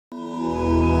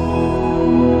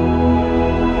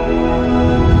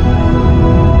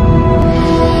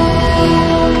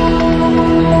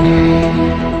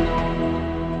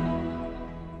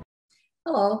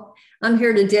I'm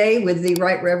here today with the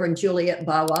Right Reverend Juliet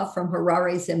Bawa from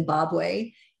Harare,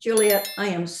 Zimbabwe. Juliet, I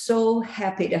am so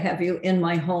happy to have you in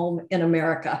my home in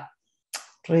America.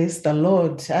 Praise the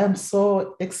Lord. I'm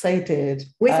so excited.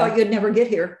 We thought you'd never get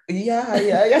here. Yeah.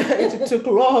 It took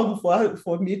long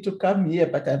for me to come here,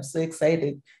 but I'm so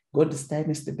excited. God's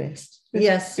time is the best.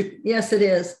 Yes, it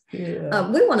is. Yeah.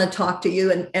 We want to talk to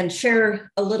you and share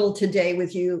a little today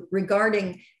with you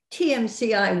regarding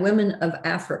TMCI Women of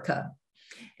Africa.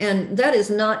 And that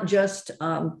is not just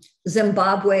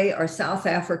Zimbabwe or South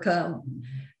Africa.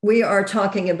 We are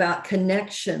talking about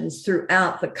connections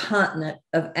throughout the continent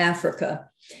of Africa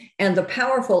and the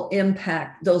powerful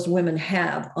impact those women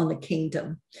have on the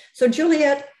kingdom. So,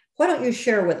 Juliet, why don't you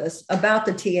share with us about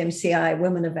the TMCI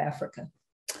Women of Africa?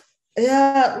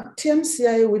 Yeah,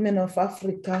 TMCI Women of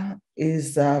Africa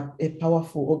is a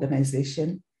powerful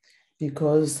organization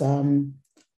because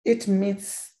it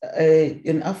meets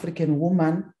an African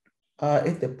woman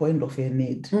at the point of her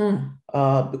need.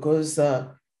 Because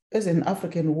as an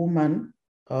African woman,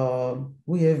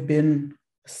 we have been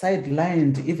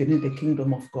sidelined even in the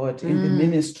kingdom of God, in the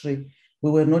ministry.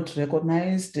 We were not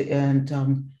recognized. And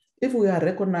if we are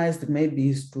recognized, maybe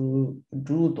is to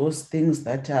do those things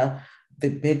that are the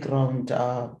background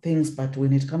things. But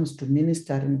when it comes to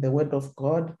ministering the word of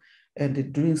God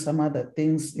and doing some other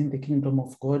things in the kingdom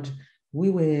of God, we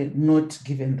were not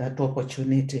given that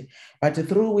opportunity. But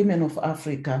through Women of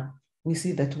Africa, we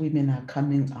see that women are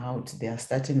coming out. They are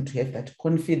starting to have that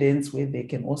confidence where they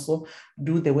can also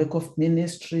do the work of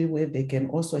ministry, where they can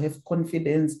also have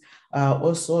confidence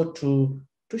also to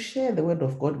share the word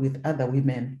of God with other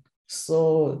women.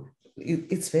 So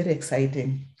it's very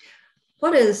exciting.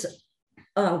 What is,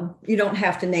 you don't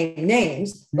have to name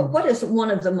names, but what is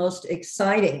one of the most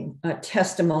exciting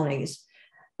testimonies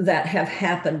that have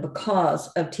happened because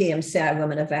of TMCI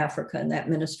Women of Africa and that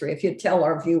ministry? If you tell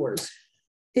our viewers.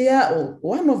 Yeah,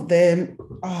 one of them,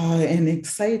 an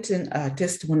exciting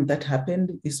testimony that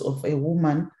happened is of a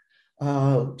woman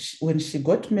when she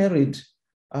got married.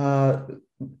 She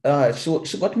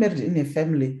got married in a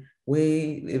family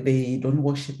where they don't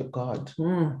worship God,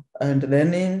 and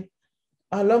then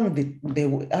along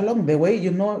the way,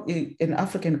 you know, in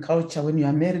African culture, when you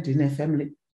are married in a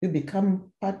family, you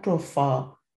become part of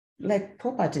like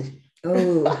property.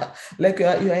 Oh, like you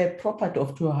are a property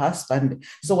of your husband.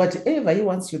 So whatever he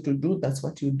wants you to do, that's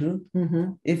what you do.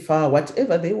 If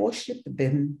whatever they worship,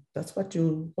 then that's what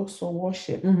you also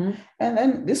worship. And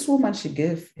then this woman, she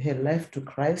gave her life to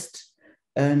Christ,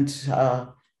 and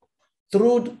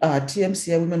through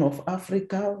TMCI Women of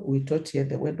Africa, we taught her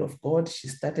the word of God. She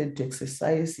started to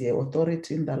exercise her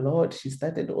authority in the Lord. She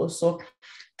started also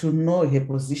to know her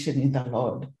position in the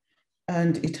Lord.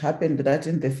 And it happened that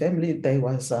in the family, there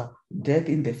was death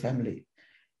in the family.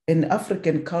 In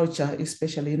African culture,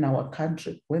 especially in our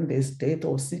country, when there's death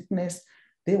or sickness,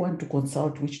 they want to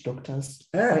consult witch doctors.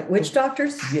 Witch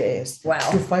doctors? Yes. Wow.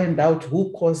 To find out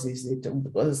who causes it.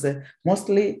 Because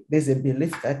mostly there's a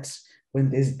belief that when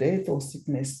there's death or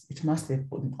sickness, it must have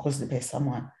been caused by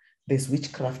someone. There's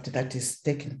witchcraft that is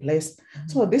taking place.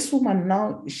 So this woman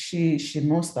now, she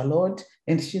knows the Lord,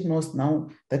 and she knows now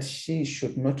that she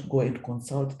should not go and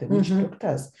consult the witch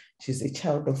doctors. She's a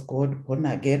child of God, born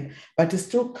again, but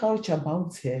still culture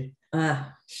bounds her.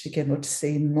 She cannot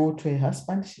say no to her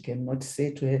husband. She cannot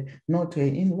say no to her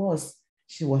in-laws.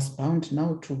 She was bound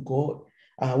now to go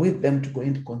with them to go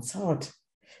and consult.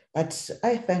 But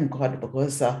I thank God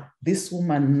because this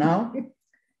woman now,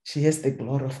 she has the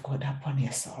glory of God upon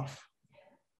herself.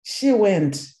 She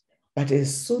went, but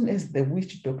as soon as the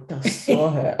witch doctor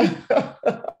saw her,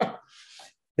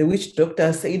 the witch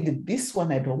doctor said, "This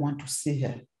one, I don't want to see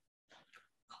her.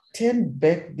 Turn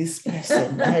back this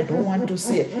person. I don't want to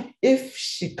see her. If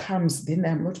she comes, then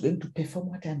I'm not going to perform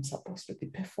what I'm supposed to be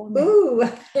performing." Ooh.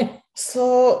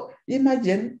 So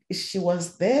imagine she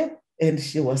was there and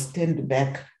she was turned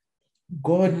back.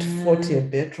 God fought a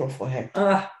battle for her.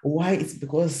 Why? It's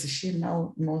because she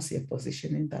now knows her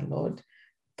position in the Lord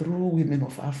through Women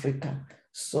of Africa.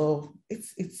 So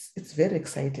it's very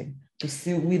exciting to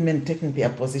see women taking their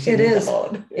position in the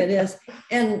Lord. It is.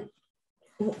 And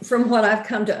from what I've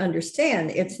come to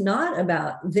understand, it's not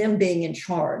about them being in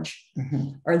charge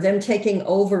or them taking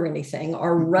over anything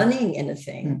or running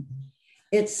anything.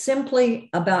 It's simply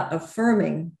about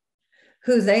affirming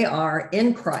who they are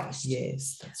in Christ.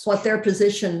 Yes. What their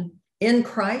position in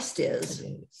Christ is.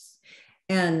 Yes.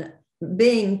 And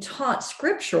being taught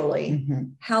scripturally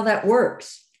how that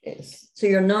works. Yes. So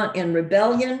you're not in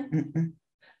rebellion,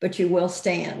 but you will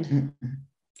stand.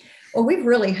 Well, we've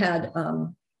really had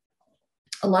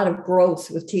a lot of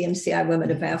growth with TMCI Women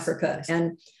of Africa.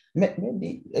 And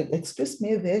maybe, excuse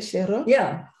me there, Cheryl.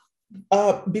 Yeah.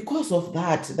 Because of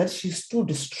that she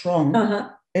stood strong,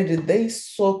 and they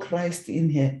saw Christ in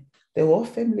her. The whole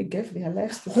family gave their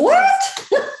lives to Christ. What?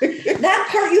 That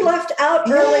part you left out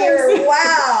earlier.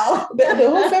 Wow. The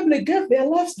whole family gave their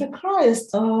lives to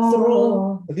Christ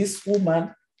through this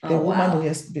woman, the woman who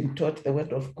has been taught the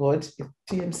word of God,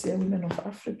 TMCI Women of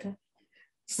Africa.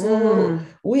 So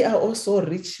we are also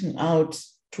reaching out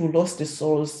to lost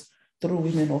souls through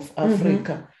Women of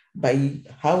Africa by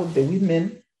how the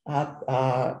women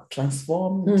are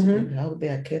transformed and how they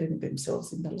are carrying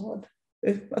themselves in the Lord.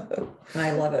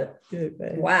 I love it.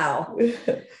 Yeah, wow.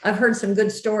 I've heard some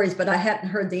good stories, but I hadn't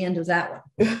heard the end of that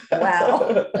one.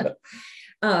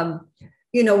 Wow.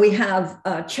 We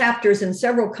have chapters in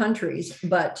several countries,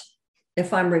 but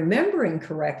if I'm remembering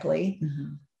correctly,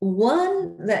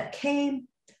 one that came,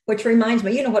 which reminds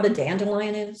me, you know what a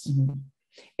dandelion is?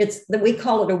 It's that we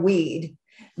call it a weed,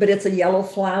 but it's a yellow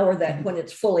flower that when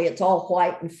it's fully, it's all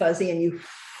white and fuzzy and you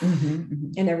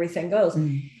and everything goes.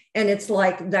 And it's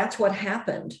like, that's what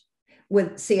happened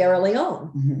with Sierra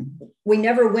Leone. We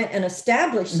never went and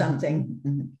established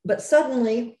something, but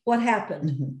suddenly what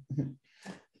happened?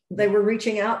 They were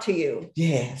reaching out to you.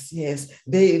 Yes.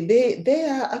 They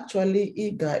are actually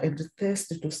eager and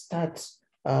thirsty to start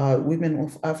Women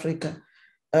of Africa.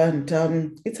 And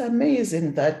it's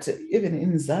amazing that even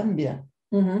in Zambia,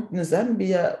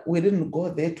 we didn't go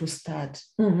there to start.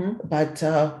 But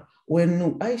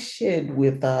when I shared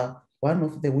with one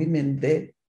of the women there,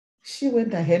 she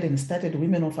went ahead and started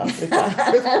Women of Africa.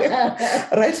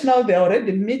 Right now, they're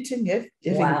already meeting,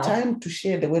 having time to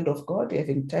share the word of God,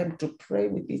 having time to pray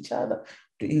with each other,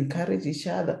 to encourage each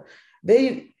other.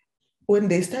 When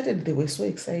they started, they were so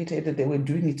excited that they were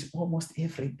doing it almost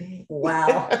every day.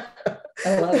 Wow.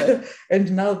 I love it.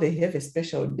 And now they have a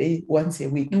special day once a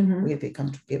week where they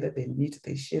come together, they meet,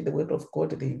 they share the word of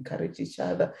God, they encourage each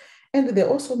other, and they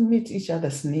also meet each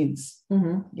other's needs.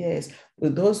 Yes,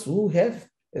 with those who have,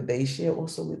 they share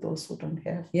also with those who don't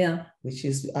have. Yeah, which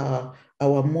is our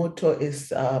motto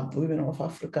is Women of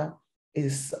Africa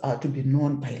is to be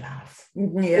known by love.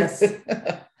 Yes.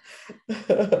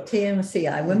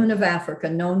 TMCI, Women of Africa,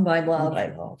 known by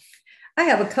love. I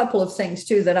have a couple of things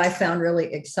too that I found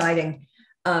really exciting.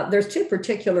 There's two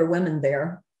particular women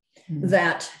there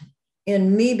that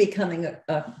in me becoming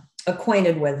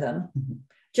acquainted with them,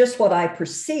 just what I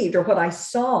perceived or what I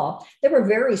saw, they were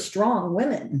very strong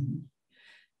women.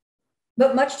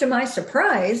 But much to my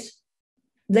surprise,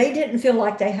 they didn't feel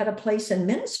like they had a place in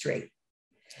ministry,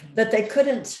 that they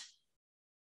couldn't,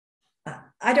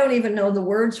 I don't even know the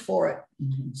words for it.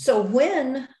 So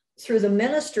when through the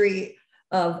ministry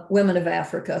of Women of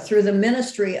Africa, through the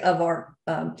ministry of our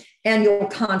annual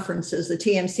conferences, the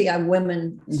TMCI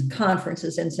Women's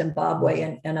Conferences in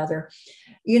Zimbabwe and other,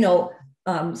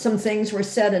 some things were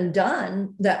said and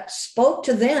done that spoke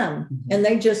to them, and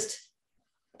they just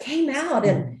came out.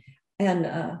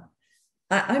 And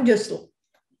I'm just,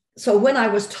 so when I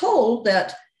was told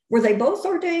that, were they both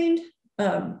ordained?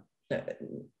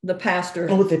 The pastor.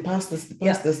 Oh, the pastors.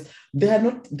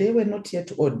 They were not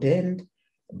yet ordained.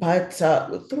 But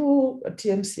through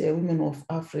TMCI Women of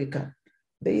Africa,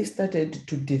 they started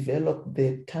to develop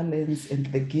the talents and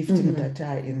the gifting that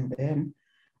are in them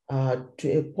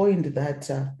to a point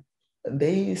that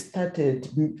they started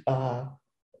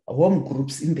home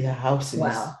groups in their houses.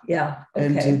 Wow, yeah.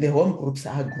 Okay. And the home groups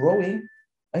are growing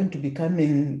into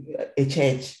becoming a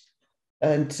church.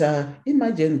 And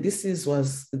imagine this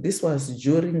was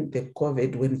during the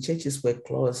COVID when churches were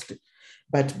closed.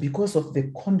 But because of the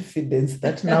confidence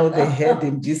that now they had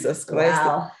in Jesus Christ,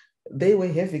 they were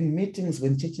having meetings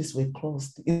when churches were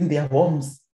closed in their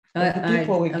homes. I'm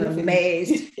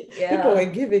amazed. Yeah. People were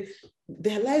giving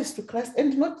their lives to Christ.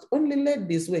 And not only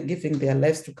ladies were giving their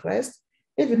lives to Christ,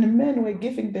 even men were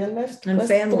giving their lives to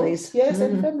Christ. And families.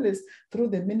 And families through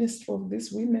the ministry of these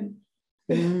women.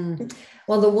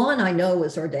 Well, the one I know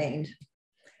was ordained.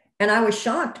 And I was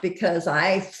shocked because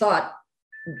I thought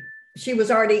she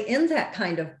was already in that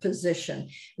kind of position.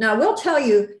 Now, I will tell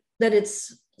you that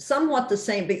it's somewhat the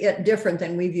same, but yet different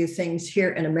than we view things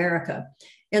here in America.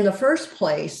 In the first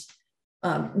place,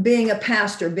 being a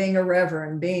pastor, being a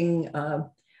reverend, being a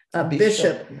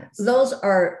bishop, yes. Those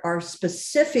are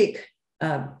specific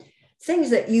things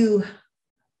that you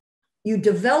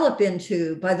develop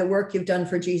into by the work you've done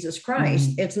for Jesus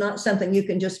Christ. It's not something you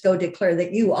can just go declare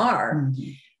that you are.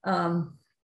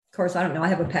 Of course, I don't know. I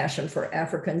have a passion for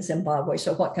Africa and Zimbabwe,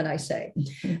 so what can I say?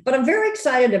 But I'm very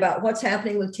excited about what's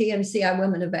happening with TMCI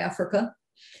Women of Africa.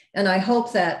 And I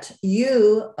hope that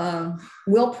you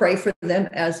will pray for them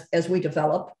as we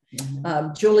develop.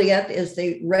 Juliet is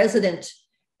the resident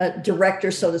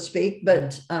director, so to speak,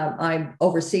 but I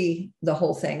oversee the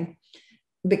whole thing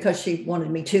because she wanted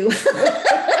me to.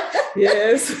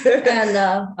 Yes. And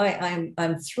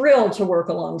I'm thrilled to work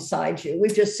alongside you.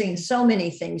 We've just seen so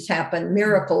many things happen,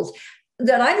 miracles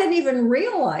that I didn't even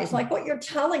realize, like what you're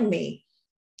telling me.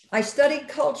 I studied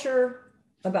culture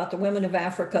about the women of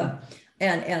Africa,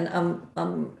 and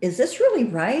is this really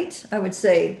right? I would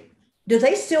say, do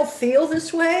they still feel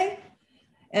this way?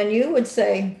 And you would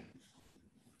say,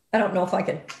 I don't know if I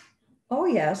could. Oh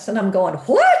yes, and I'm going,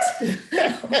 what?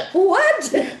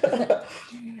 What?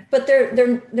 But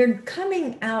they're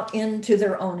coming out into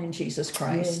their own in Jesus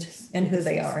Christ, yes, and who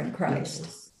they are in Christ.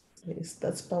 Yes, yes,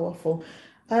 that's powerful.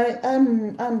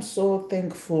 I'm so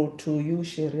thankful to you,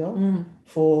 Cheryl,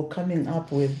 for coming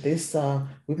up with this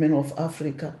Women of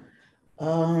Africa.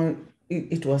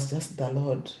 It was just the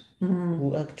Lord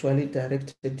who actually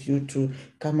directed you to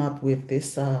come up with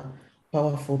this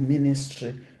powerful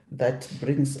ministry that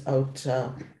brings out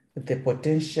the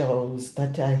potentials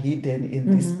that are hidden in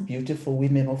these beautiful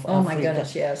women of Africa. Oh my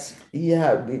goodness, yes.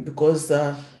 Yeah, because,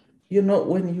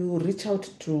 when you reach out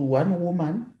to one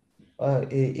woman,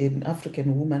 an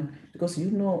African woman, because,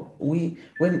 when we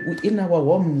in our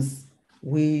homes,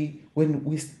 when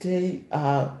we stay,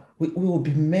 we will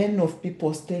be men of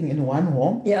people staying in one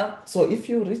home. Yeah. So if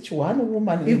you reach one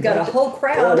woman, you've got a whole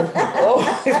crowd.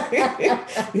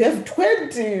 You have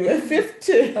 20, you have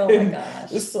 50. Oh my gosh.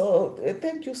 So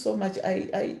thank you so much.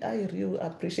 I really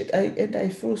appreciate it. And I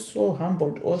feel so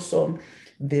humbled also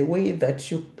the way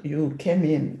that you came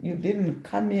in. You didn't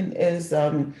come in as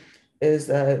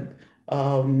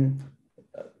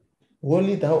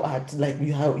holy thou art, like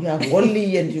you are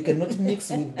holy and you cannot mix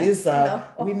with these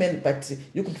women, but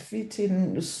you could fit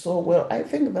in so well. I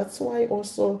think that's why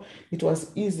also it was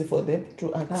easy for them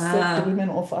to accept women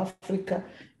of Africa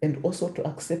and also to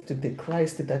accept the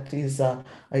Christ that is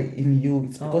in you.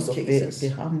 It's because of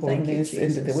the humbleness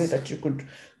and the way that you could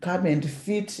come and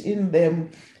fit in them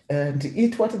and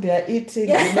eat what they are eating.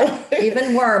 Yeah.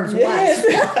 Even worms. Yes.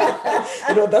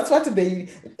 That's what the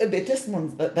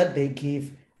testimonies that they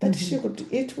give. That she could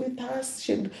eat with us.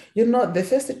 The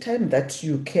first time that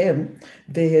you came,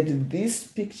 they had this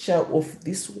picture of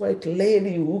this white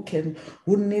lady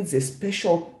who needs a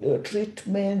special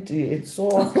treatment and so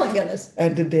on. Oh my goodness.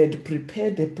 And they had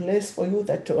prepared a place for you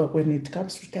that when it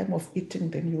comes to time of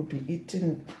eating, then you'll be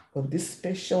eating of this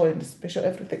special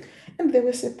everything. And they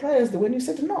were surprised when you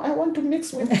said, no, I want to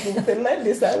mix with the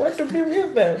ladies. I want to be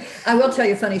with them. I will tell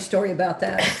you a funny story about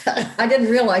that. I didn't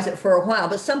realize it for a while,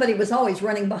 but somebody was always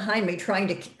running behind me trying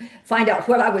to find out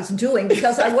what I was doing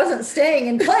because I wasn't staying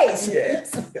in place.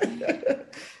 Yes.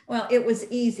 Well, it was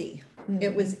easy.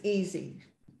 It was easy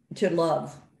to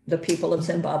love the people of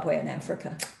Zimbabwe and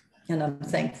Africa. And I'm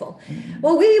thankful.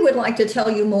 Well, we would like to tell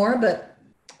you more, but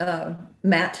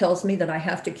Matt tells me that I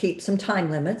have to keep some time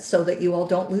limits so that you all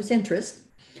don't lose interest.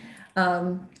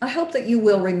 I hope that you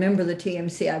will remember the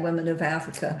TMCI Women of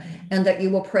Africa and that you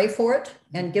will pray for it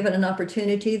and give it an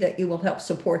opportunity, that you will help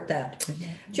support that.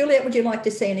 Juliet, would you like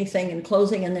to say anything in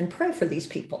closing and then pray for these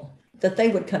people, that they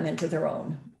would come into their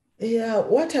own? Yeah,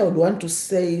 what I would want to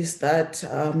say is that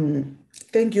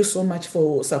thank you so much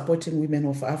for supporting Women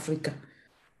of Africa.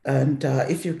 And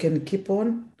if you can keep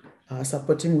on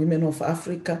supporting Women of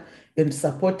Africa and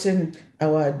supporting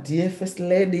our dear First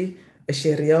Lady,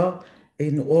 Cheryl,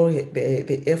 in all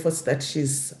the efforts that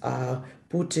she's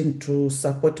putting to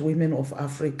support Women of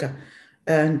Africa.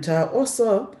 And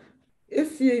also,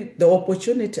 if the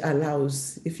opportunity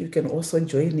allows, if you can also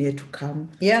join here to come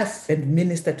and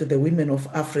minister to the women of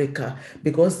Africa,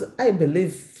 because I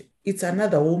believe it's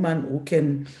another woman who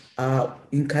can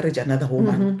encourage another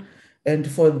woman. And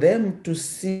for them to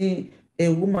see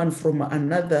a woman from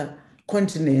another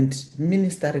continent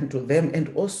ministering to them and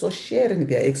also sharing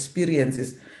their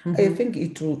experiences, I think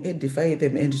it will edify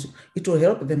them and it will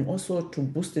help them also to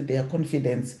boost their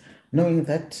confidence, knowing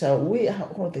that we are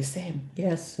all the same.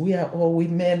 Yes. We are all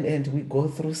women and we go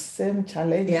through same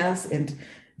challenges, and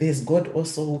there's God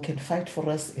also who can fight for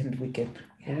us and we can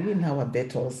win our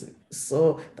battles.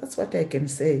 So that's what I can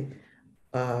say.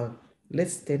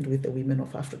 Let's stand with the women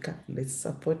of Africa. Let's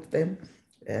support them,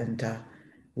 and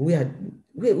we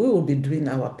will be doing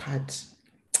our part.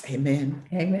 Amen.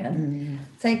 Amen.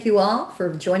 Thank you all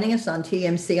for joining us on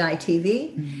TMCI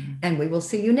TV, and we will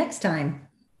see you next time.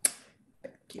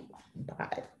 Thank you.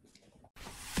 Bye.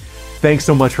 Thanks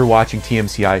so much for watching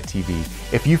TMCI TV.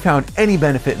 If you found any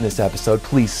benefit in this episode,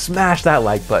 please smash that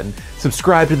like button,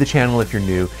 subscribe to the channel if you're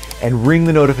new, and ring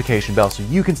the notification bell so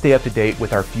you can stay up to date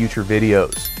with our future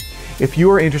videos. If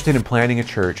you are interested in planning a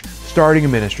church, starting a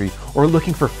ministry, or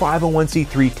looking for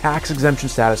 501c3 tax exemption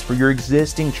status for your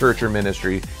existing church or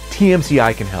ministry,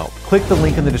 TMCI can help. Click the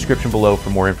link in the description below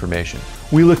for more information.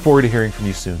 We look forward to hearing from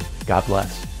you soon. God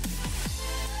bless.